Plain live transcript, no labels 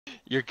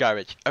You're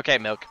garbage. Okay,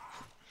 Milk.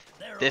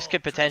 This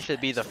could potentially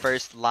be the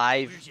first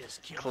live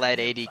KLED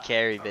AD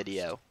carry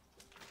video.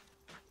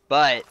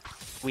 But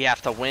we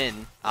have to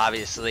win,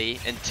 obviously.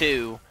 And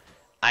 2,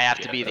 I have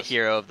to be the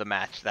hero of the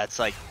match. That's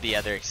like the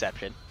other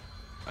exception.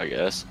 I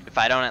guess. If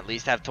I don't at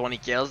least have 20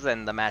 kills,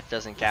 then the match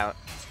doesn't count.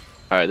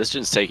 Alright, this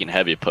dude's taking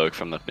heavy poke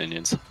from the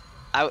minions.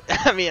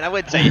 I mean, I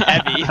wouldn't say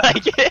heavy.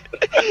 Like,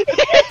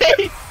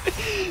 it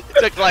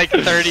took like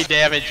 30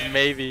 damage,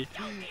 maybe.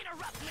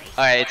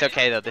 Alright, it's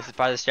okay though. This is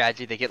part of the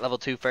strategy. They get level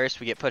 2 first,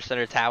 we get pushed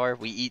under tower,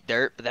 we eat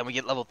dirt, but then we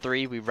get level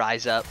 3, we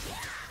rise up,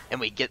 and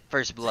we get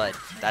first blood.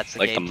 That's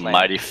the game plan. Like the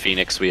mighty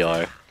phoenix we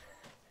are.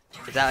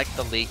 Is that like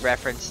the league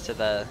reference to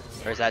the,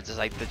 or is that just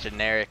like the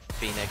generic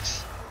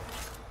phoenix?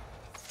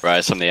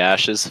 Rise from the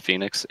ashes,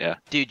 phoenix, yeah.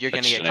 Dude, you're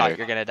That's gonna get generic. caught,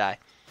 you're gonna die.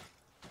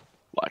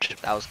 Watch.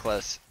 That was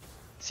close.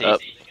 See? Oh,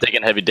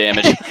 taking heavy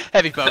damage.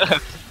 Heavy poke.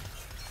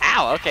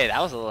 Ow, okay, that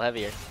was a little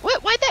heavier.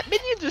 What? Why'd that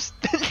minion just...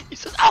 he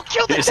says, I'll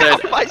kill the tower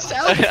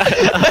myself!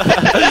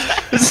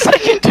 This is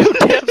like you're too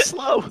damn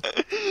slow.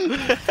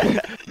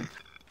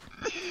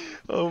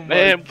 Oh my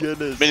Man,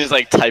 goodness. Minion's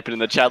like typing in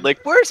the chat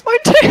like, where's my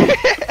team?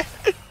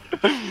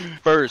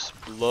 First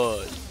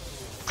blood.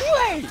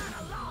 Great!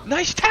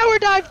 Nice tower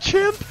dive,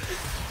 chimp!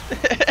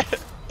 Maybe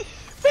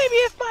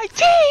if my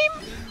team...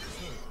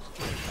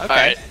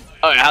 Okay.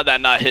 Alright, how'd that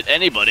not hit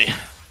anybody?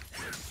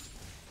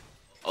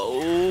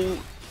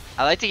 Oh...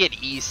 I like to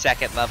get E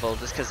second level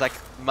just because like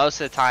most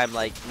of the time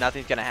like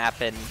nothing's gonna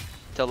happen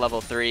till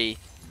level 3.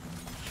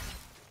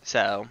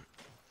 So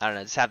I don't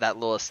know, just have that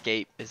little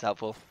escape is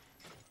helpful.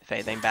 If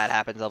anything bad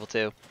happens level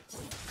 2.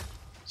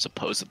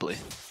 Supposedly.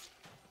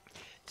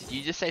 Did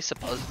you just say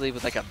supposedly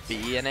with like a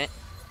B in it?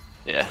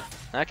 Yeah.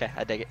 Okay,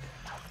 I dig it.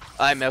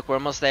 Alright, Milk, we're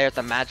almost there at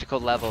the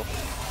magical level.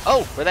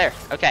 Oh, we're there.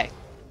 Okay.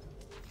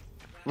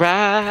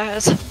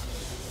 Rise!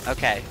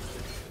 Okay.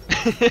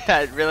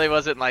 It really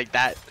wasn't like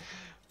that.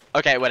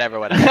 Okay, whatever.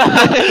 Rise.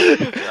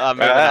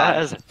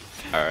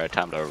 Alright,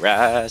 time to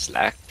rise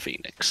like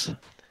Phoenix.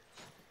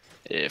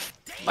 If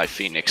my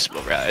Phoenix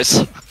will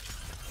rise.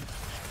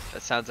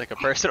 That sounds like a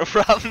personal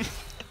problem.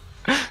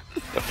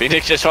 The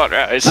Phoenix just won't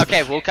rise.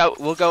 Okay, we'll go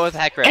with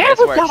Hecarim. And This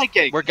we're works. gonna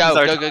get- We're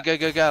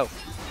go.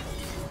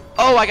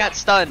 Oh, I got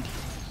stunned.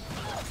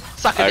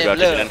 Suck it in,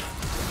 blue.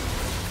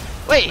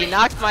 Wait, he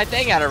knocked my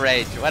thing out of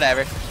range.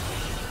 Whatever.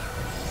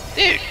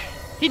 Dude,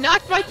 he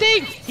knocked my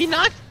thing.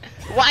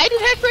 Why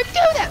did Hecarim do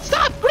that?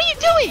 Stop! What are you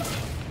doing?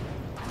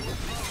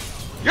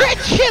 You're a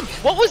chimp!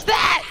 What was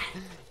that?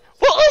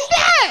 What was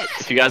that?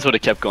 If you guys would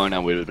have kept going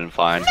on, we would have been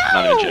fine. No!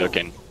 Not even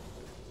joking.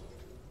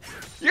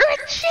 You're a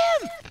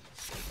chimp!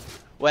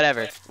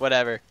 Whatever.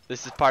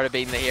 This is part of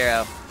being the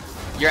hero.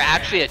 You're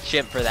actually a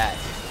chimp for that.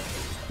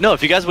 No,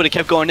 if you guys would have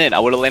kept going in, I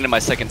would have landed my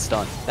second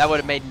stun. That would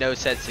have made no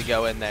sense to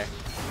go in there.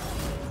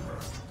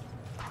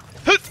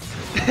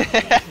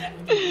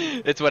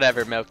 It's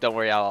whatever, Milk. Don't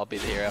worry, I'll be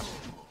the hero.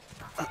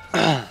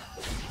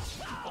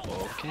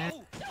 Okay.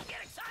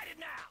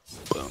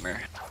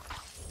 Boomer.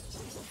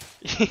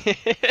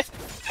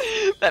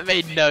 That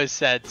made no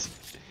sense.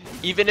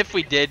 Even if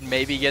we did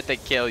maybe get the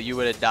kill, you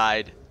would have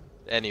died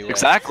anyway.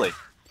 Exactly.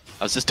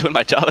 I was just doing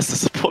my job as a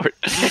support.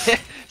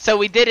 So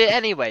we did it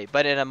anyway,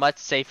 but in a much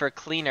safer,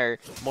 cleaner,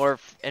 more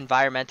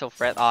environmental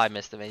friend. Oh, I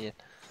missed the minion.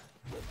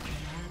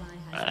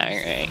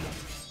 Alright.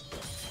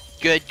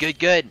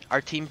 Good.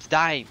 Our team's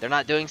dying. They're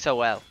not doing so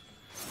well.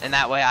 And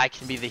that way I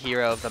can be the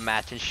hero of the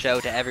match and show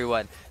to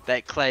everyone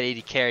that KLED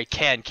AD carry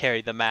can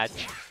carry the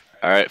match.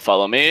 Alright,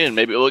 follow me and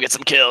maybe we'll get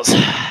some kills.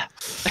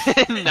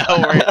 No,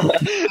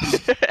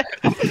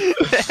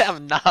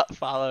 I'm not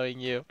following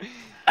you.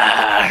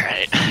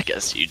 Alright, I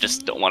guess you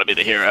just don't want to be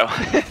the hero.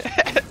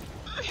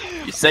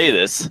 You say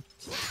this.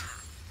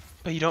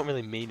 But you don't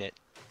really mean it.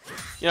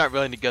 You're not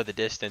willing to go the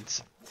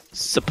distance.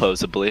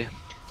 Supposedly.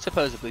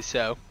 Supposedly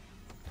so.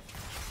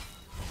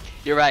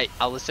 You're right,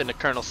 I'll listen to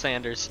Colonel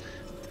Sanders.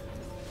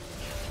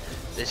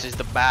 This is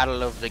the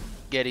Battle of the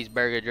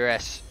Gettysburg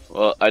Address.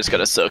 Well, I just got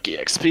a Soaky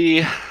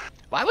XP.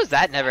 Why was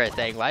that never a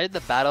thing? Why did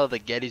the Battle of the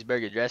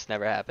Gettysburg Address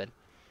never happen?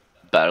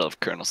 Battle of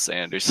Colonel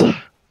Sanders.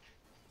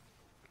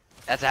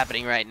 That's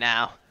happening right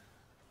now.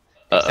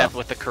 Uh-oh. Except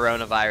with the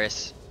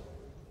coronavirus.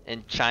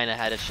 And China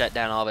had to shut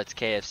down all of its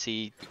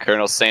KFC.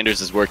 Colonel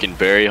Sanders is working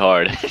very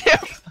hard.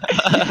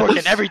 He's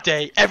working every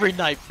day, every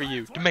night for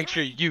you to make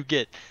sure you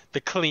get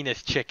the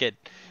cleanest chicken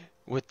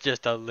with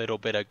just a little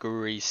bit of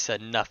grease,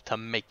 enough to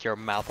make your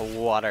mouth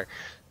water.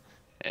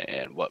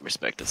 And what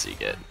respect does he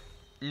get?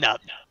 None.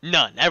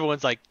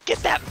 Everyone's like, get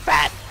that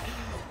fat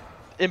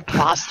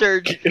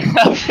imposter. He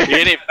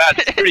ain't fat,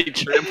 it's pretty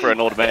trim for an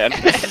old man.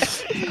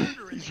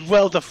 He's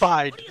well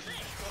defined.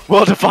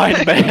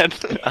 Well-defined man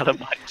out of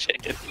my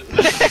chicken.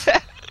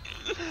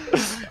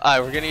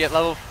 Alright, we're gonna get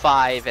level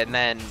 5 and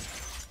then...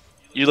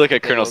 You look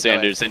at Colonel we'll go ahead.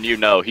 Sanders and you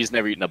know he's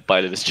never eaten a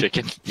bite of this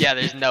chicken. Yeah,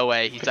 there's no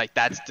way. He's like,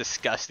 that's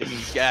disgusting. You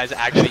guys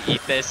actually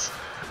eat this?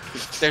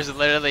 There's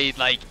literally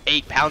like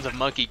 8 pounds of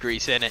monkey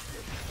grease in it.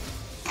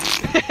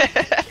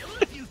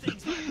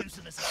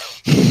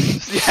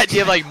 The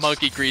idea of like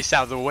monkey grease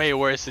sounds way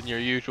worse than your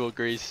usual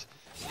grease.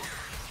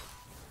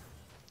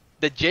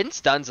 The Jin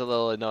stun's a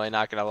little annoying,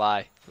 not gonna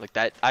lie. Like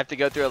that, I have to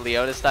go through a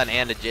Leona stun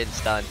and a Jin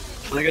stun.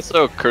 I think I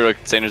saw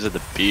Kurt Sanders at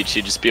the beach.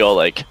 He'd just be all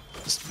like,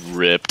 just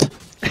ripped.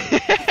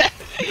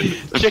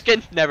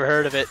 Chicken? Never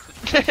heard of it.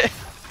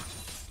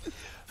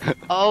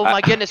 Oh my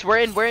goodness, we're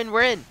in.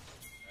 Alright.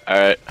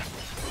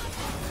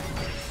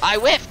 I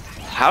whiffed!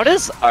 How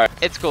does... Alright.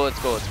 It's cool. I'm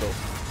just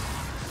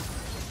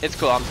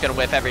gonna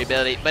whiff every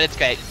ability, but it's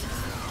great.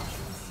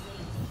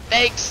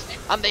 Thanks!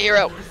 I'm the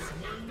hero!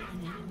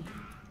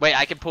 Wait,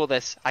 I can pull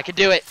this. I can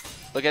do it!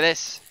 Look at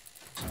this.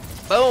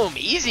 Boom!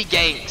 Easy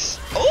ganks!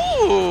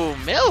 Ooh!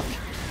 Milk!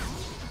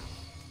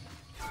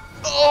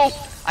 Oh!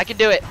 I can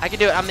do it!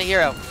 I'm the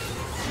hero!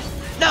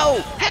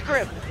 No!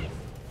 Hecarim!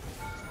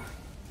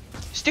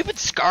 Stupid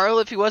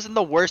Scarl, if he wasn't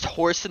the worst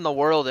horse in the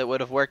world, it would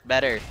have worked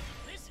better.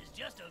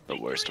 The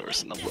worst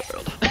horse in the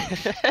world.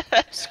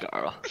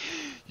 Scarl.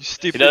 You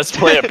stupid. He does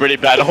play a pretty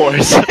bad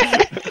horse.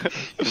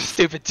 You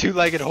stupid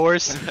two-legged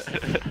horse.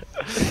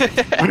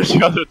 Where's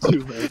your other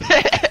two legs?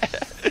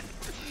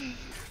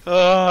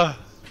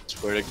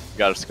 Swear to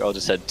God, if Scarl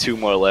just had 2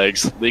 more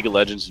legs, League of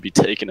Legends would be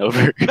taken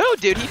over. No,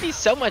 dude, he'd be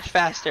so much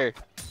faster.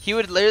 He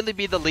would literally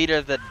be the leader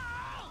of the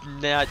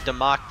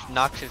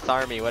Noxus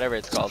army, whatever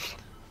it's called.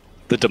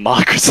 The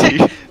democracy.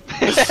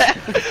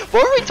 What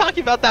were we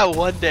talking about that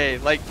one day?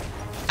 Like,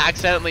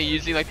 accidentally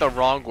using like the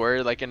wrong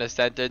word like in a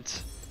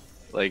sentence.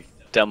 Like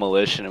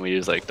demolition, and we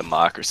use like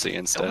democracy It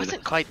instead.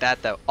 wasn't quite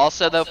that though.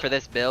 Also though, for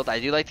this build, I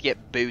do like to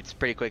get boots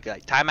pretty quickly.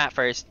 Like time out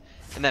first,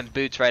 and then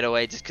boots right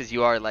away, just because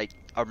you are like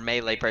a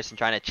melee person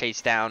trying to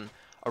chase down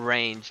a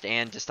ranged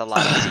and just a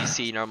lot of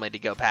CC normally to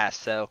go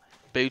past. So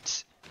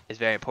boots is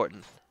very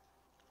important.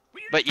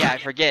 But yeah, I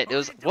forget. It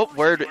was what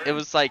word? It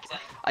was like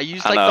I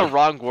used like the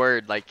wrong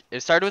word. Like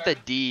it started with a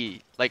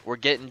D. Like we're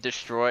getting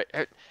destroyed.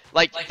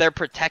 Like they're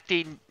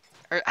protecting.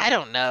 Or I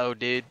don't know,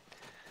 dude.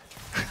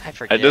 I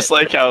forget. I just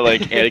like how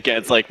like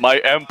Anakin's like my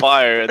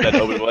empire, and then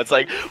Obi-Wan's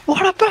like,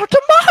 what about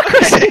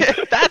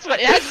democracy? That's what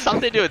it has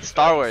something to do with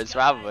Star Wars,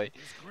 probably.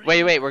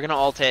 Wait, we're gonna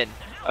ult in.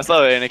 I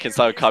saw Anakin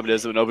saw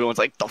communism, and Obi-Wan's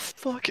like, the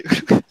fuck.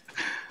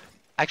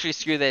 Actually,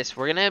 screw this.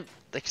 We're gonna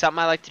like something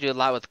I like to do a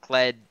lot with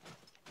KLED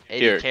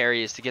AD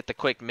carry is to get the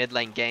quick mid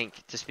lane gank,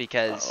 just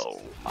because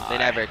they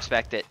never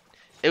expect it.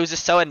 It was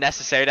just so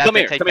unnecessary to have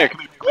to take that.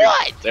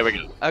 What? There we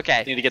go. Okay.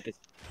 You need to get this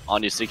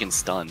on you so you can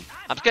stun.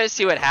 I'm just gonna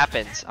see what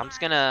happens. I'm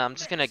just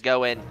gonna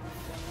go in,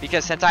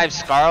 because since I have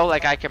Scarl,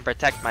 like I can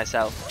protect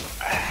myself.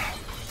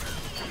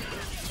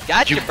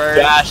 Gotcha, bird.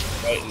 Dashed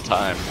right in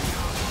time.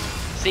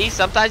 See,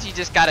 sometimes you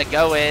just gotta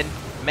go in,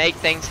 make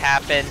things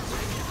happen,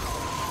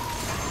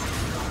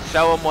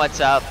 show them what's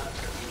up,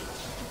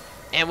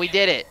 and we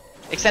did it.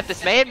 Except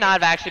this may not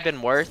have actually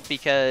been worth,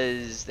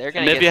 because they're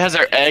gonna maybe it has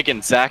our egg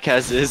and Zach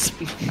has his.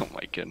 Oh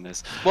my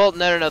goodness. Well,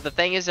 no. The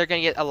thing is, they're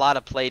gonna get a lot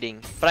of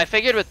plating. But I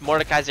figured with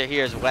Mordekaiser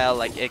here as well,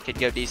 like it could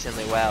go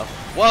decently well.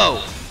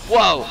 Whoa!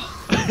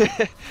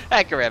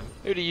 Hecarim,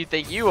 who do you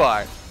think you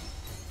are?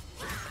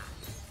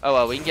 Oh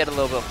well, we can get a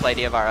little bit of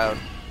plating of our own.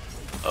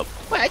 Oh.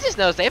 Wait, I just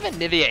noticed they have a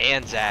Nivea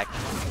and Zach.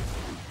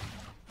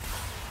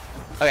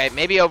 Okay,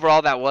 maybe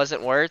overall that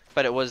wasn't worth,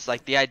 but it was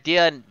like the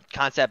idea and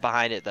concept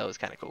behind it though was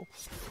kind of cool.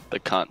 The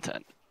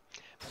content.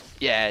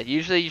 Yeah,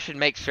 usually you should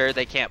make sure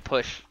they can't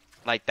push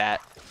like that.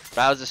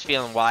 But I was just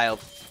feeling wild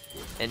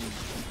and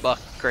buck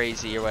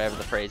crazy or whatever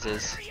the phrase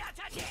is.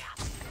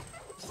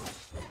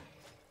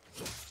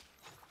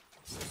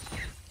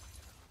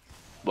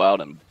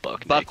 Wild and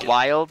buck naked.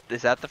 Wild?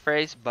 Is that the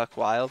phrase? Buck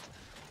wild?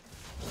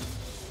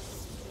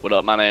 What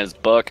up, my name is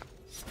Buck.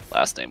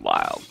 Last name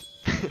Wild.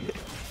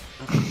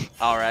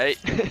 Alright.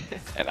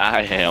 And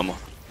I am...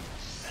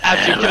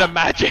 As you can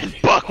imagine,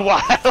 Buck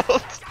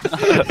Wild.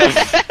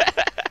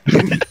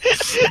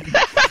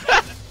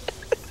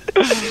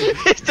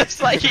 It's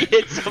just like he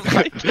hits him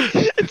like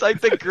it's like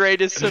the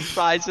greatest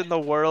surprise in the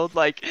world.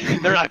 Like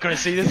they're not gonna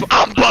see this.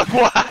 I'm Buck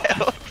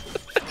Wild.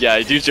 Yeah,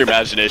 use your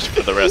imagination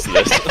for the rest of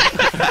this.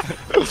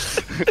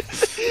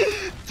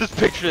 Just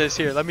picture this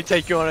here. Let me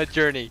take you on a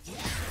journey.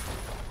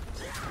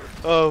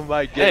 Oh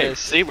my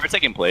goodness. Hey, see, we're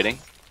taking plating.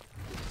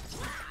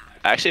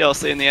 Actually, I'll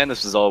say in the end,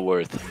 this was all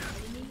worth.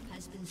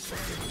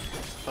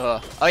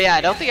 Oh yeah,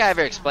 I don't think I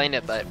ever explained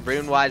it, but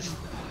rune-wise,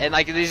 and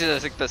like these are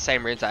like the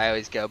same runes I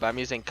always go, but I'm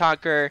using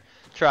Conquer,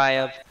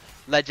 Triumph,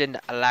 Legend,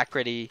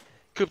 Alacrity,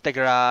 Coup de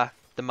Grace,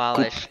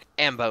 Demolish,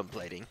 and Bone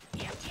Plating.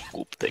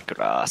 Coup de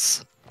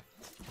grass.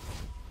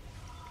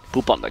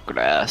 Poop on the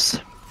grass.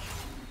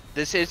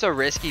 This is a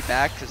risky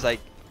back, cause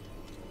like...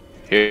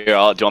 Here, do you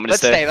want me to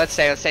stay? Let's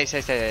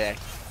stay.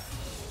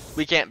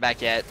 We can't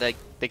back yet, like,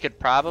 they could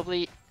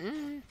probably...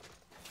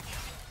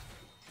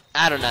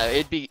 I don't know.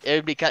 It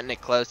would be cutting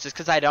it close just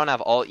because I don't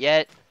have ult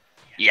yet.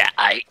 Yeah,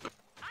 A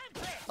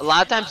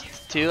lot of times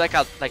too, like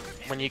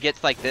when you get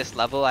to like this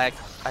level, I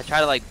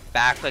try to like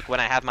back like when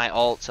I have my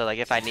ult, so like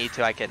if I need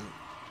to, I can,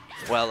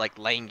 well, like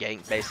lane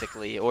gank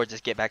basically, or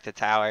just get back to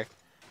tower.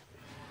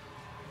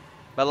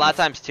 But a lot of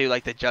times too,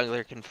 like the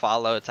jungler can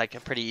follow. It's like a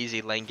pretty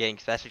easy lane gank,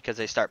 especially because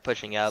they start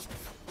pushing up.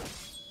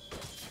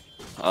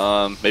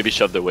 Maybe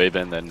shove the wave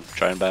in, then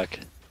try and back.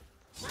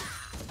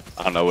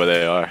 I don't know where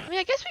they are. I mean,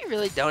 I guess we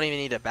really don't even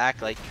need to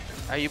back. Like,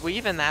 we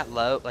even that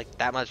low? Like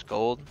that much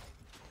gold?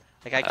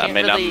 Like I can't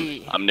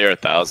really. I'm near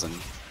 1,000.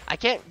 I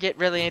can't get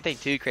really anything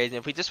too crazy.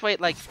 If we just wait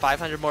like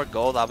 500 more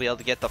gold, I'll be able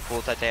to get the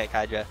full Titanic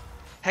Hydra.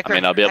 Hecarim, I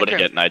mean, I'll be able to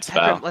get Knight's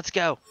Vow. Hecarim, let's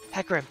go.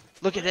 Hecarim,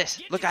 look at this.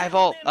 Look, I have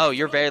ult. Oh,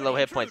 you're very low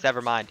hit points.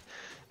 Never mind.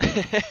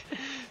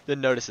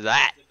 Didn't notice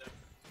that.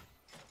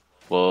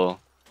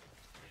 Well,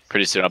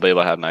 pretty soon I'll be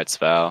able to have Knight's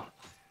Vow.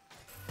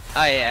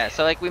 Oh yeah,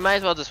 so like we might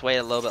as well just wait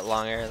a little bit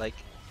longer. Like,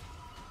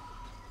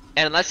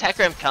 and unless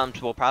Hecarim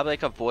comes, we'll probably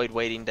like avoid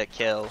waiting to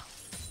kill,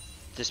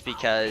 just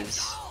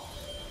because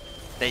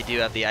they do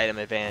have the item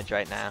advantage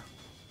right now.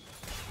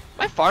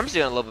 My farm's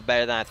doing a little bit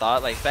better than I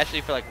thought, like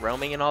especially for like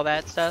roaming and all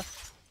that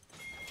stuff.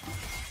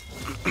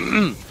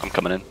 I'm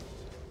coming in.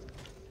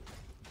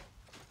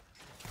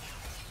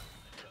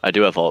 I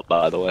do have ult,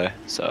 by the way,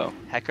 so.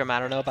 Hecarim, I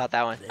don't know about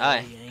that one.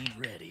 Alright.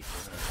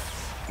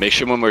 Make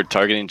sure when we're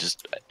targeting,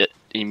 just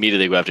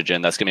immediately go after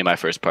Jhin. That's gonna be my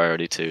first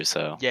priority too,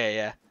 so.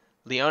 Yeah.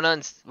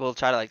 Leona will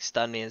try to like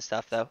stun me and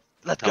stuff though.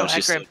 Let's go,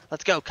 Hecarim.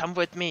 Let's go. Come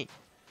with me.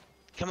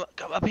 Come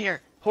up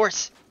here.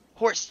 Horse.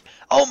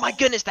 Oh my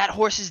goodness, that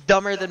horse is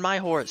dumber than my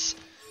horse.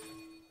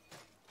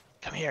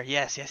 Come here.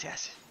 Yes.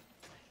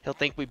 He'll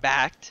think we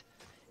backed,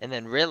 and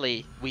then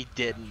really we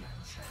didn't.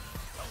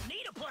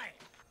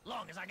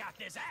 Long as I got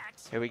this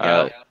axe. Here we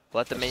go.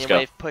 Let the minion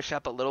wave push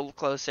up a little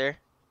closer.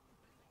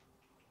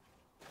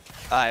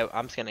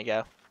 I'm just gonna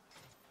go.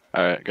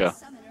 Alright, go.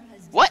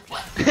 What?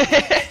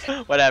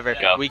 Whatever.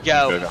 Go. We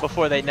go, Go.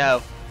 before they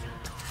know.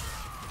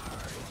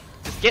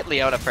 Just get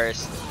Leona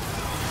first.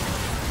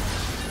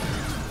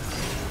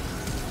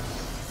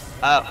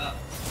 Oh.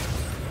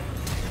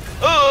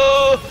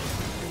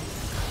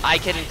 Oh! I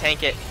couldn't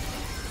tank it.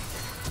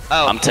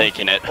 Oh. I'm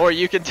taking it. Or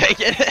you can take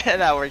it.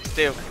 That works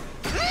too.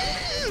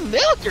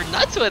 Milk, you're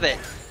nuts with it.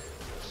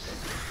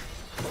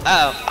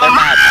 Oh,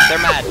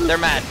 they're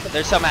mad.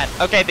 They're so mad.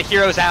 Okay, the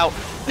hero's out.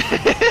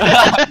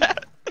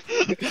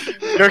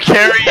 Your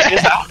carry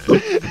is out.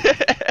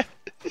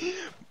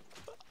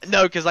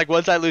 No, because like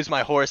once I lose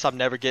my horse, I'm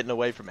never getting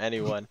away from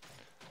anyone.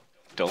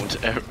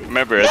 Don't ever,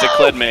 remember, as a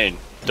KLED main,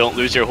 don't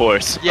lose your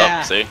horse.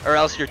 Yeah, see? or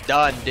else you're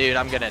done, dude.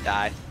 I'm gonna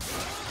die.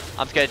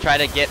 I'm just gonna try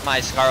to get my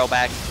Scarl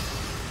back.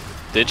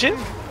 Did you?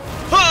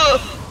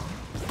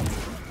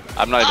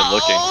 I'm not even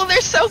looking. Oh,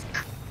 they're so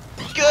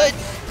good.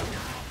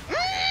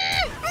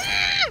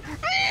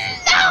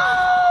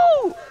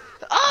 No!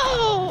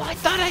 Oh, I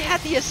thought I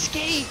had the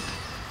escape.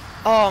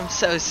 Oh, I'm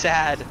so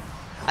sad.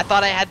 I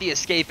thought I had the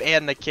escape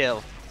and the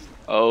kill.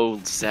 Oh,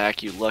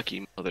 Zach, you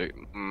lucky mother.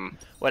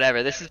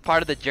 Whatever. This is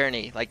part of the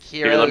journey. Like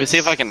heroes. Here, let me see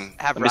if I can.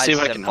 Have Let me see if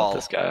I rises can and help falls.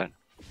 this guy.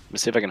 Let me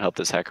see if I can help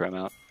this Hecarim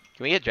out.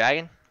 Can we get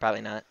dragon?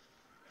 Probably not.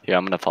 Yeah,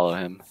 I'm gonna follow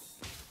him.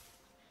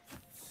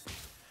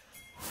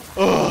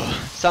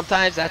 Oh,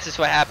 sometimes that's just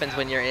what happens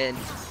when you're in.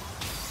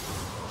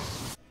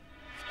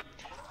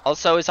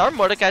 Also, is our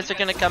Mordekaiser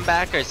gonna come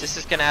back, or is this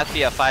just gonna have to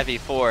be a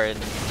 5v4,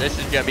 and this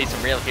is gonna be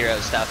some real hero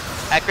stuff?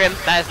 Hecarim,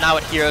 that is not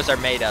what heroes are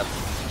made of.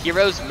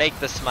 Heroes make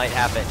the smite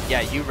happen.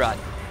 Yeah, you run.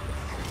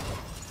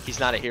 He's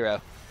not a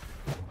hero.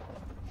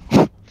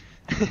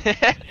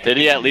 Did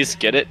he at least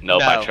get it?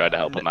 Nope, No. I tried to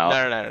help him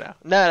out.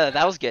 No,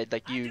 that was good.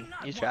 Like, you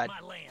tried.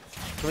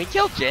 Can we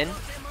kill Jhin?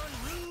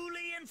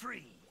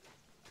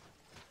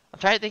 I'm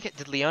trying to think,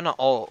 did Leona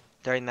ult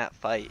during that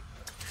fight?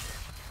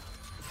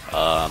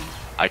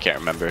 I can't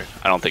remember.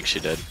 I don't think she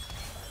did.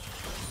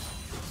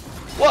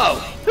 Whoa!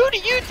 Who do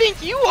you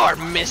think you are,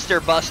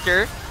 Mr.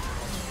 Buster?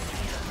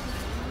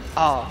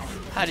 Oh,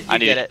 how did you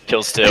get it?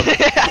 Kills too.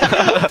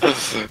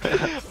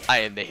 I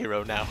am the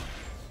hero now.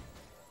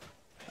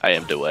 I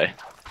am Dewey.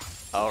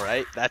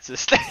 Alright, that's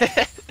just...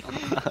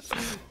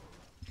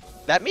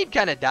 That meme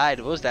kind of died.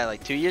 What was that,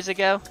 like 2 years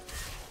ago?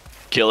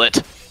 Kill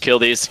it. Kill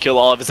these. Kill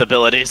all of his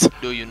abilities.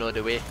 Do you know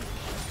the way?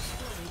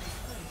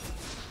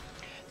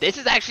 This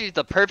is actually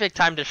the perfect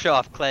time to show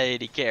off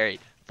KLED AD carry.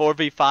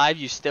 4v5,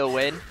 you still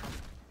win.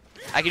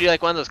 I could do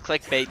like one of those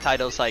clickbait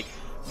titles like,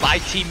 my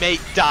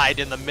teammate died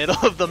in the middle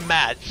of the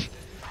match,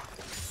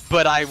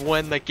 but I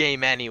won the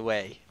game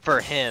anyway,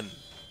 for him.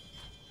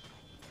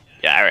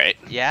 Yeah, alright.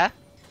 Yeah?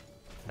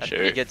 That's Sure.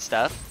 pretty good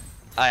stuff.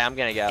 Alright, I'm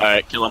gonna go.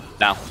 Alright, kill him.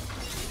 Now.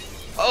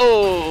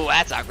 Oh,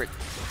 that's awkward.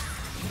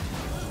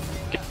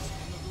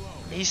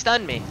 He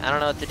stunned me. I don't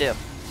know what to do.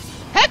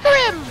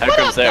 Hecarim! What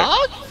up, there.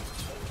 dog?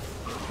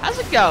 How's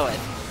it going?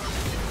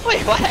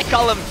 Wait, why'd I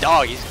call him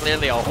dog? He's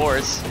clearly a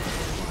horse.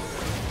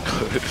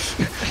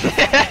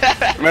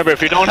 Remember,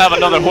 if you don't have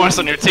another horse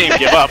on your team,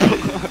 give up.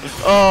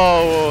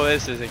 Oh,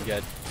 this isn't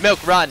good.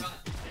 Milk, run.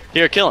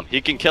 Here, kill him.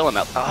 He can kill him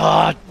out.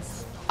 Oh,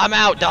 I'm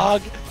out,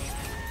 dog.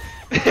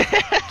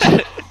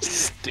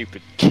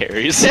 Stupid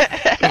carries.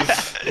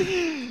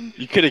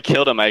 You could have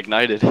killed him. I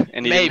ignited,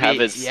 and he didn't have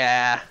his.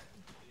 Yeah.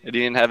 He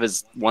didn't have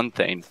his one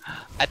thing.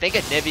 I think a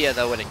Nivea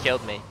though would have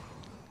killed me.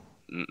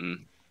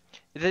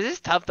 This is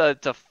tough though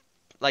to,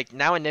 like,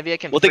 now a Nivea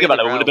can. Well, think about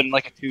it. It roam. would have been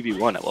like a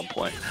 2v1 at one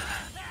point.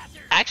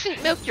 Actually,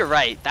 Milk, you're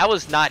right. That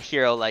was not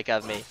hero-like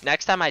of me.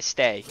 Next time I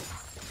stay.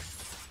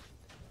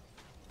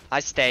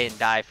 I stay and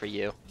die for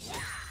you.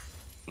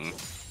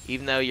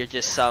 Even though you're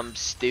just some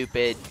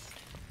stupid,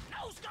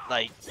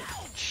 like,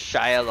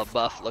 Shia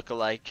LaBeouf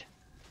lookalike.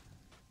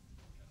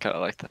 Kinda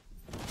like that.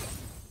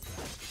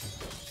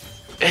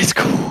 It's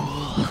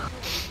cool.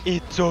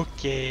 It's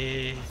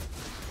okay.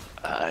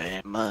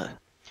 I'm up.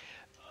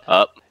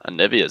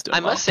 Anivia's doing I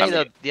must well. say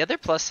though, the other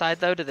plus side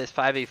though to this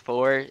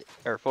 5v4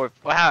 or 4,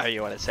 well, however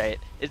you want to say it,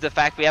 is the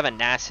fact we have a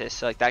Nasus,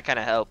 so like that kind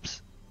of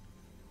helps.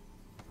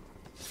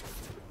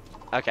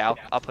 Okay,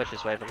 I'll push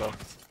this wave a little.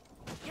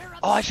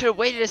 Oh, I should have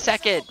waited a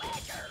second.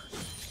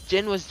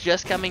 Jin was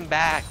just coming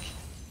back.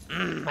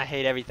 I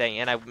hate everything,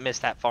 and I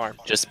missed that farm.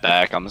 Just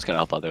back. I'm just gonna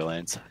help other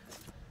lanes.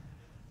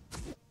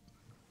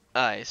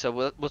 Alright, so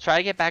we'll try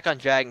to get back on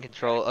Dragon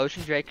Control.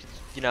 Ocean Drake,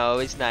 you know,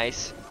 is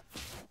nice.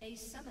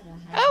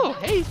 Oh,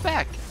 hey, he's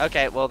back.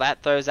 Okay, well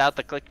that throws out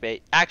the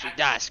clickbait. Actually,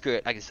 screw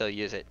it. I can still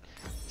use it.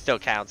 Still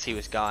counts. He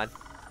was gone,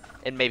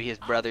 and maybe his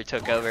brother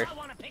took over.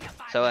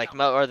 So like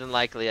more than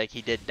likely, like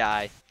he did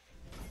die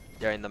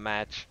during the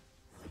match.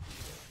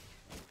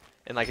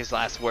 And like his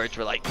last words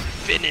were like,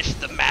 "Finish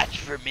the match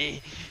for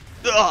me."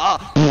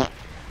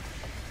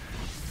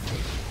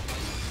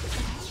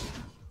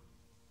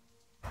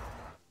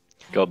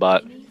 Go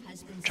bot.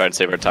 Try and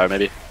save our tower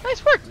maybe.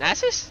 Nice work,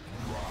 Nasus.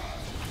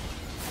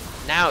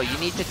 Now you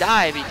need to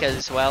die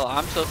because, well,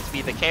 I'm supposed to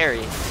be the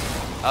carry.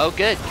 Oh,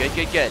 good, good,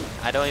 good, good.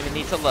 I don't even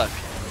need to look.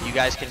 You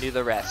guys can do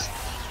the rest.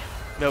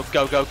 No,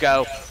 go, go,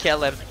 go.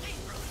 Kill him.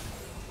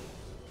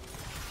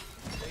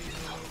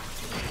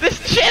 This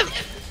chimp!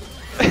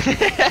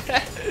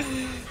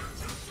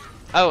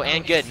 Oh,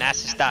 and good.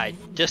 Nasus died.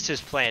 Just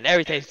as planned.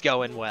 Everything's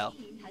going well.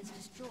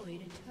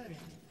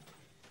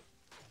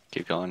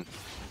 Keep going.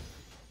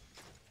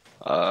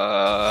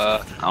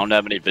 I don't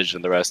have any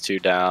vision. The rest two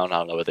down. I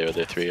don't know what the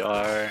other three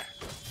are.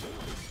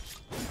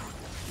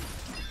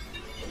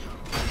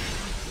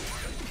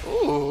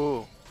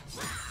 Ooh.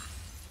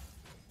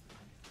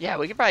 Yeah,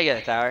 we could probably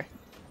get a tower.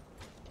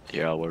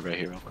 Here, I'll ward right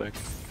here real quick.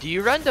 Do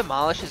you run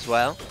Demolish as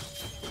well?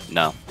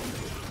 No.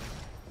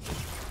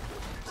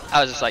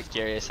 I was just like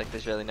curious, like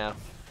there's really no.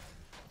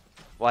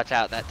 Watch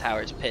out, that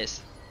tower's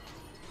pissed.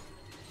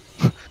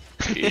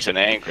 He's an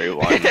angry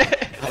one.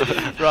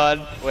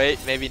 Run. Wait,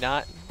 maybe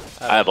not.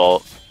 I have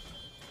ult.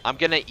 I'm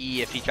gonna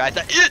E if he tries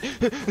to.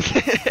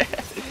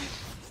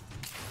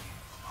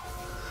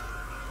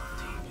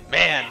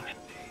 Man.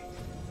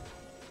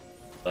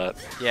 But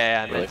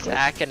Yeah, and really then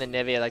Zac and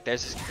Anivia, like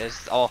there's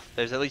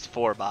at least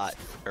 4 bot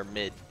or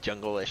mid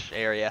jungle-ish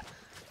area.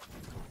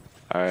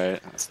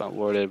 alright, that's not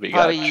warded. We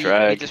got We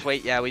drag. just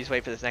wait. Yeah, we just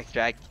wait for this next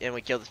drag and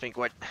we kill this pink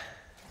ward.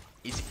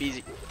 Easy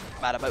peasy.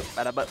 Bada boat,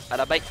 bada boat,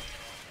 bada bite.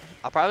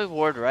 I'll probably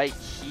ward right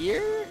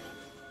here.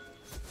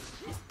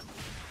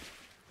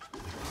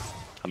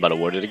 I'm about to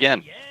ward it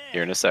again.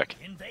 Here in a sec.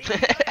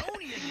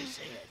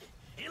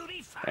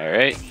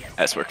 Alright,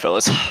 nice work,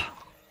 fellas.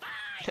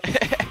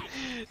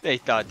 They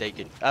thought they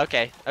could.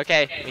 Okay,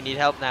 okay, we need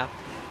help now.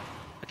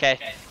 Okay,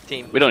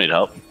 team. We don't need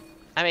help.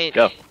 I mean,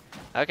 Go.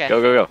 okay.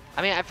 Go, go, go.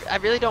 I mean, I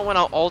really don't want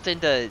to ult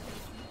into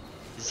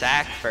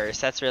Zac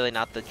first. That's really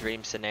not the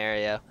dream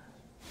scenario.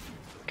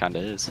 Kinda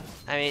is.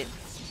 I mean,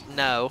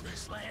 no.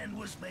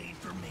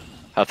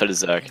 How fed is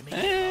Zac?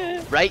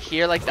 Right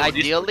here, like Oh,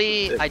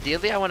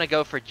 ideally I want to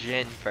go for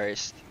Jin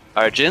first.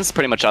 Alright, Jin's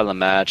pretty much out of the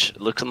match.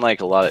 Looking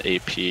like a lot of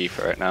AP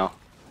for right now.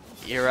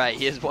 You're right.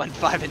 He is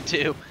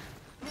 1-5-2.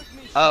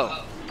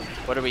 Oh,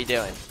 what are we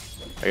doing?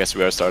 I guess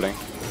we are starting.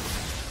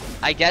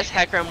 I guess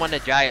Hecarim wanted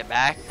to drag it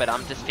back, but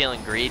I'm just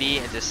feeling greedy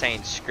and just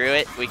saying, screw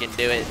it, we can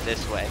do it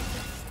this way.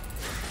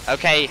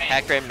 Okay,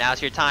 Hecarim,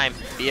 now's your time.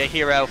 Be a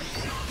hero.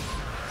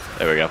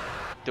 There we go.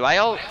 Do I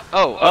ult?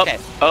 Oh, okay.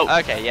 Oh.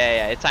 Okay,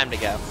 yeah, it's time to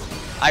go.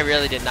 I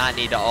really did not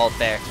need to ult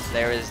there.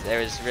 There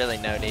was really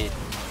no need.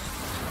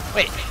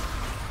 Wait,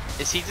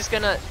 is he just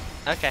gonna?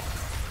 Okay.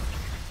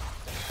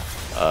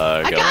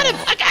 I got him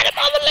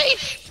on the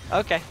leash.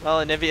 Okay,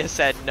 well, Anivia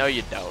said, no,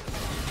 you don't.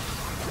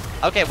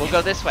 Okay, we'll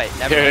go this way.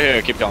 Never mind.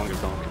 Here, keep going,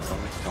 keep going, keep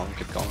going, keep going,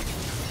 keep going.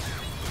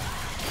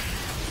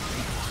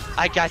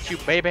 I got you,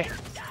 baby.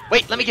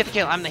 Wait, let me get the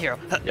kill. I'm the hero.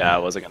 Yeah, I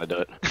wasn't gonna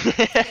do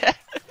it.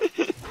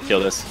 Kill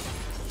this.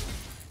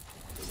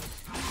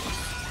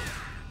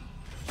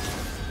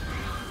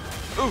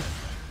 Ooh.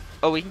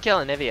 Oh, we can kill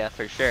Anivia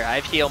for sure.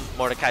 I've healed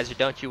Mordekaiser,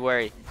 don't you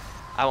worry.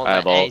 I won't I let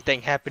have ult.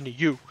 anything happen to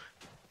you.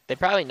 They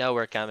probably know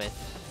we're coming.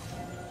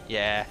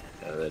 Yeah.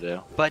 Yeah, they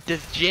do. But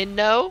does Jin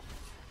know?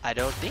 I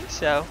don't think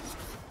so.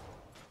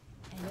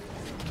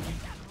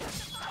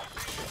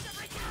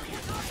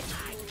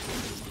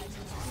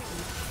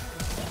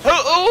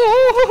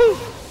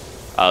 Oh!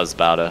 I was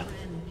about to.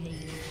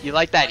 You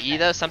like that E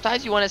though?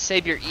 Sometimes you want to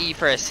save your E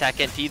for a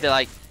second to either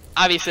like,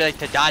 obviously like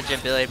to dodge and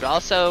ability, but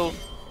also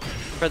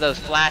for those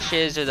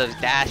flashes or those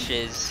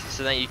dashes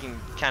so that you can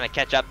kind of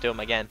catch up to them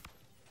again.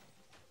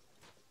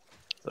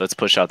 Let's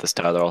push out this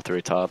tower, all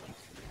three top.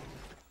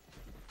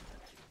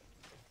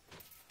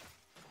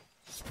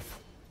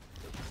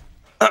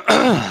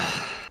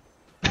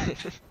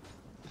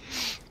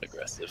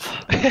 Aggressive.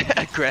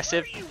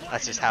 Aggressive?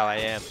 That's just how I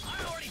am.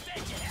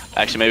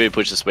 Actually, maybe we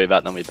push this wave out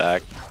and then we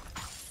back.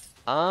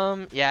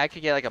 Yeah, I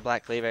could get like a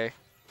black cleaver.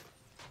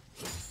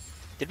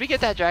 Did we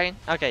get that dragon?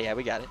 Okay, yeah,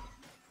 we got it.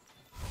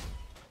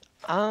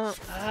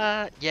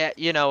 Yeah,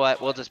 you know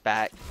what? We'll just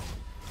back.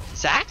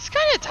 Zach's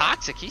kind of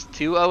toxic. He's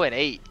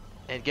 2-0-8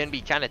 and gonna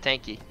be kind of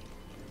tanky.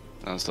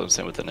 That's what I'm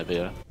saying with the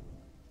Nivea.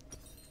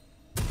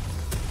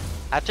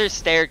 After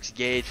Steric's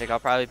gauge, like I'll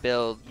probably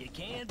build.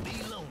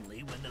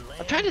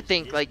 I'm trying to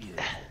think, like,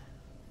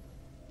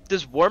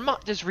 does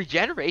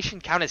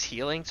regeneration count as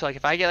healing? So like,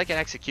 if I get like an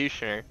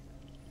executioner,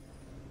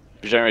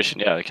 Regeneration,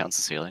 yeah, it counts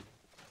as healing.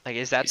 like,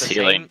 is that It's the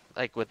healing. same?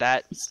 Like with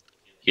that? It's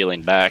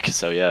healing back,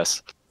 so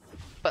yes.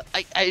 But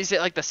like, is it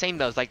like the same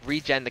though? Is like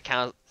regen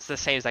counts the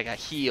same as like a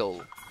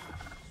heal?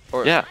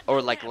 Or, Yeah.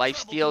 Or like life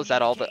steal? Is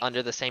that all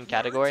under the same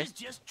category?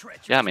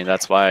 Yeah, I mean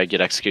that's why I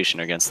get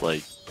executioner against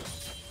like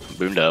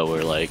Bundo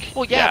or like.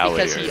 Well, yeah, Yaoi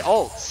because or... he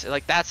ults.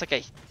 Like that's like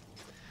a.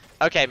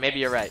 Okay, maybe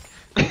you're right.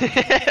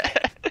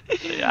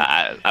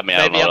 Yeah, I mean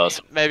I don't know what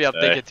else. Maybe I'm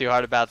thinking too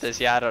hard about this.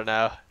 Yeah, I don't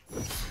know.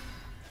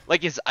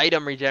 Like his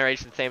item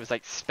regeneration the same as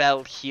like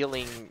spell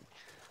healing.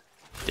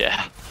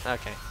 Yeah.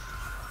 Okay.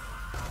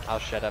 I'll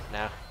shut up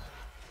now.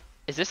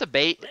 Is this a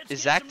bait?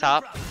 Is Zach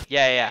top?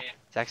 Yeah.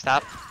 Zach's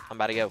top. I'm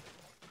about to go.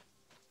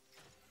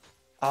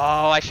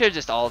 Oh, I should have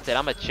just ulted.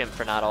 I'm a chimp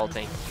for not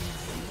ulting.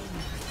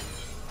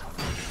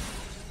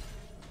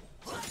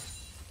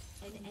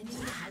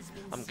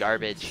 I'm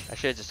garbage. I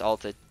should have just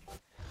ulted.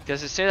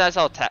 Because as soon as I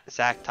saw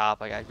Zach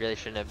top, like I really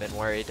shouldn't have been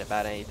worried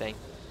about anything.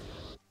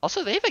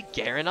 Also, they have a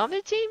Garen on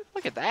their team?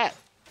 Look at that.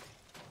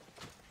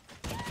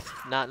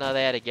 Not know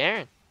they had a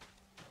Garen.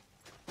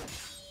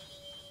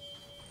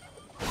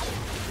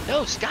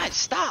 No, guys,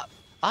 stop.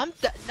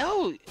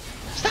 No.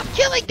 Stop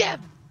killing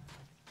them.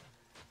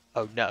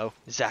 Oh no,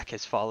 Zach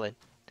has fallen.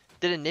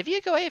 Did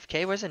Anivia go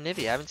AFK? Where's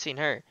Anivia? I haven't seen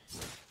her.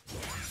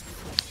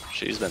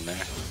 She's been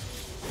there.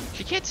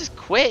 She can't just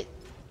quit.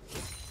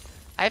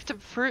 I have to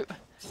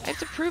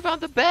prove I'm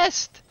the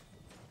best.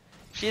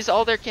 She's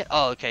all their kit.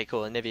 Oh, okay,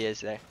 cool. Anivia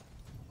is there.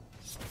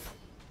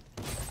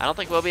 I don't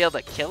think we'll be able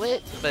to kill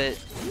it, but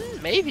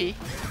maybe.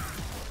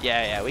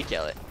 Yeah, we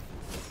kill it.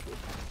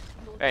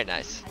 Very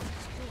nice.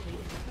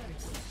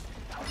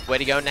 Way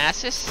to go,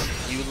 Nasus.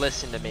 You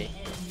listen to me.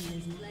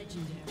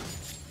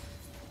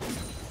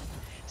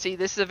 See,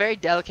 this is a very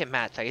delicate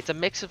match. Like, it's a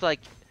mix of like,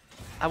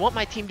 I want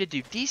my team to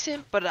do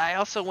decent, but I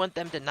also want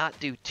them to not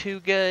do too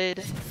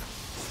good.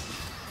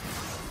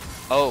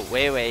 Oh,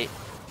 wait.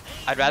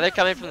 I'd rather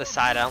come in from the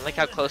side. I don't like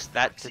how close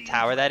the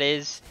tower that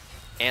is,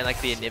 and like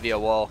the Anivia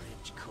wall.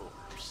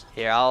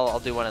 Here, I'll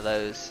do one of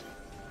those.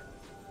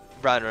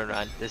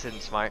 Run. This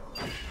isn't smart.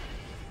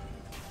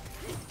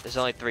 There's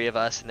only 3 of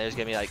us, and there's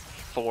gonna be like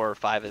 4 or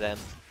 5 of them.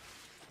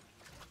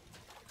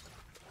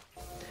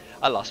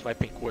 I lost my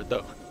pink ward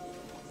though.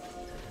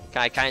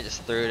 I kind of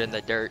just threw it in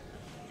the dirt.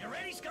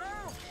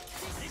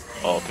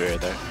 All 3 are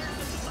there.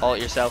 Ult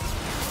yourself.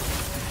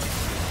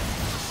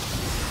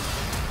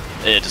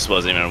 It just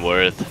wasn't even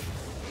worth.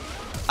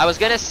 I was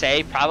gonna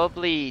say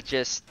probably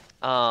just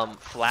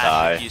flash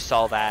Die. if you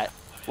saw that.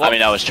 Well, I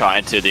mean, I was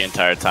trying to the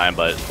entire time,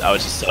 but I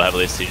was just so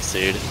heavily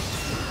CC'd.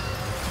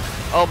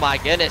 Oh my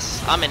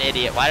goodness, I'm an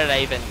idiot. Why did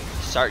I even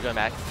start going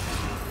back?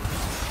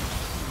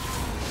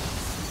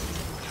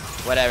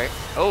 Whatever.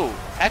 Oh,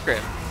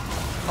 Hecarim.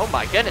 Oh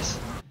my goodness.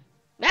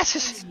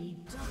 Nasus!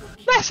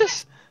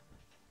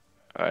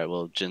 Alright,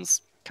 well,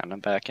 Jin's kind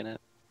of back in it.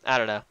 I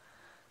don't know.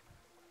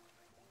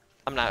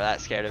 I'm not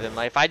that scared of him.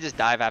 Like, if I just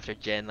dive after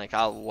Jin, like,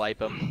 I'll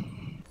wipe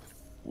him.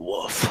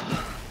 Woof.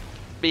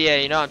 But yeah,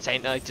 you know what I'm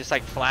saying? Like, just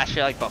like flash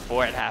it like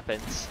before it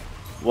happens.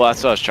 Well,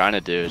 that's what I was trying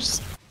to do.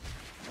 Just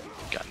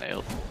got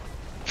nailed.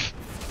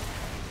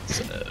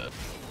 So,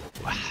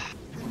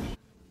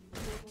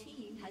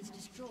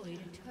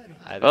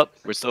 oh,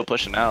 we're still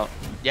pushing out.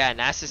 Yeah,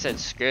 Nasus said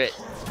screw it.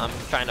 I'm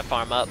trying to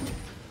farm up.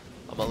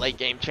 I'm a late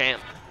game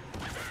champ.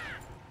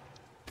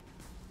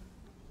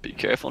 Be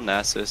careful,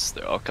 Nasus.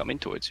 They're all coming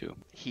towards you.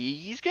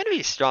 He's gonna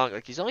be strong.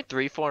 Like, he's only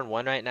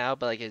 3-4-1 right now,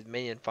 but like his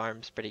minion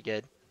farm's pretty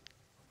good.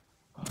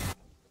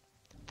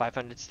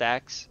 500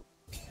 stacks.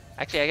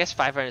 Actually, I guess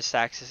 500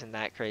 stacks isn't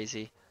that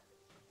crazy.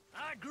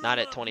 Not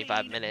at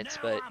 25 minutes,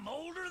 but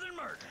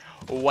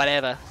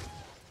whatever.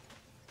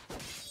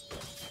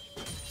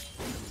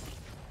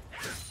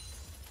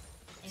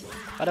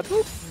 Bada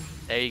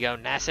boop. There you go,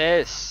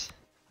 Nasus.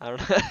 I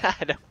don't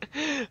know.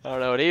 I don't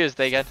know what he was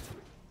thinking.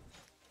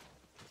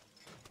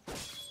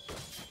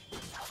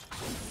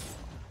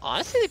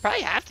 Honestly, they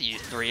probably have to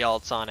use 3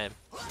 ults on him.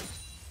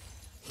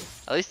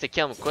 At least to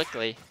kill him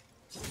quickly.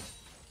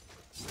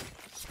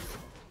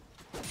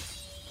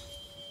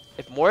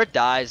 If more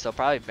dies, they'll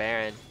probably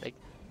Baron. They...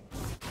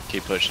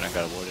 Keep pushing, I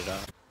gotta ward it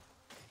out.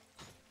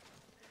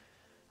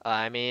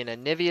 I mean,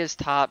 Anivia's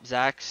top,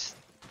 Zach's...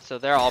 So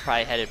they're all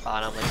probably headed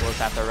bottom. Like, we'll just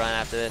have to run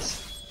after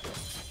this.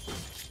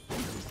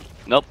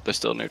 Nope, they're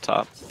still near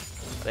top.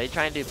 Are they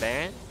trying to do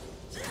Baron?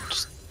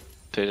 Just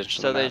pay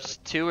attention to So the map. there's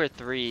 2 or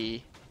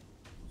 3.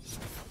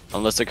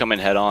 Unless they're coming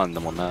head on,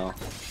 then we'll know.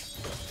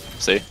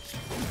 See?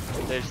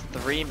 There's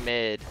 3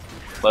 mid.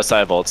 Plus I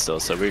have ult still,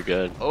 so we're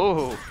good.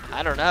 Oh,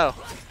 I don't know.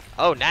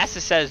 Oh, NASA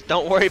says,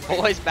 don't worry,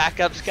 boys,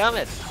 backup's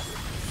coming.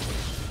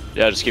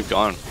 Yeah, just keep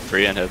going.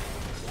 Free and hit.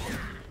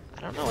 I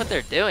don't know what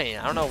they're doing.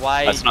 I don't know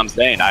why. That's what I'm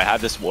saying. I had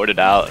this warded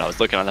out, and I was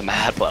looking on the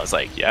map, but I was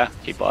like, yeah,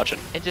 keep watching.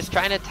 And just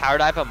trying to tower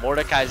dive a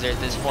Mordekaiser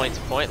at this point is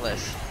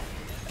pointless.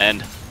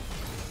 And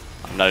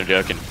I'm not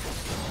joking.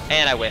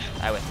 And I whiffed.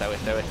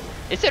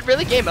 Is it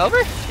really game over?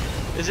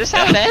 Is this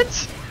how it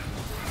ends?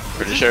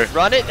 Pretty sure.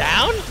 Run it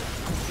down?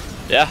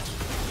 Yeah.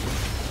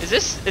 Is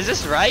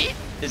this right?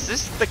 Is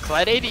this the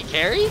KLED AD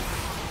carry?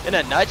 In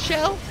a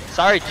nutshell?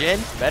 Sorry, Jin.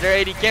 Better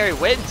AD carry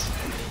wins.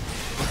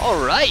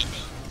 Alright.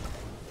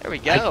 There we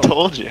go. I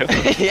told you.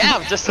 Yeah,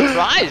 I'm just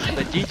surprised,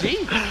 but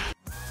GG.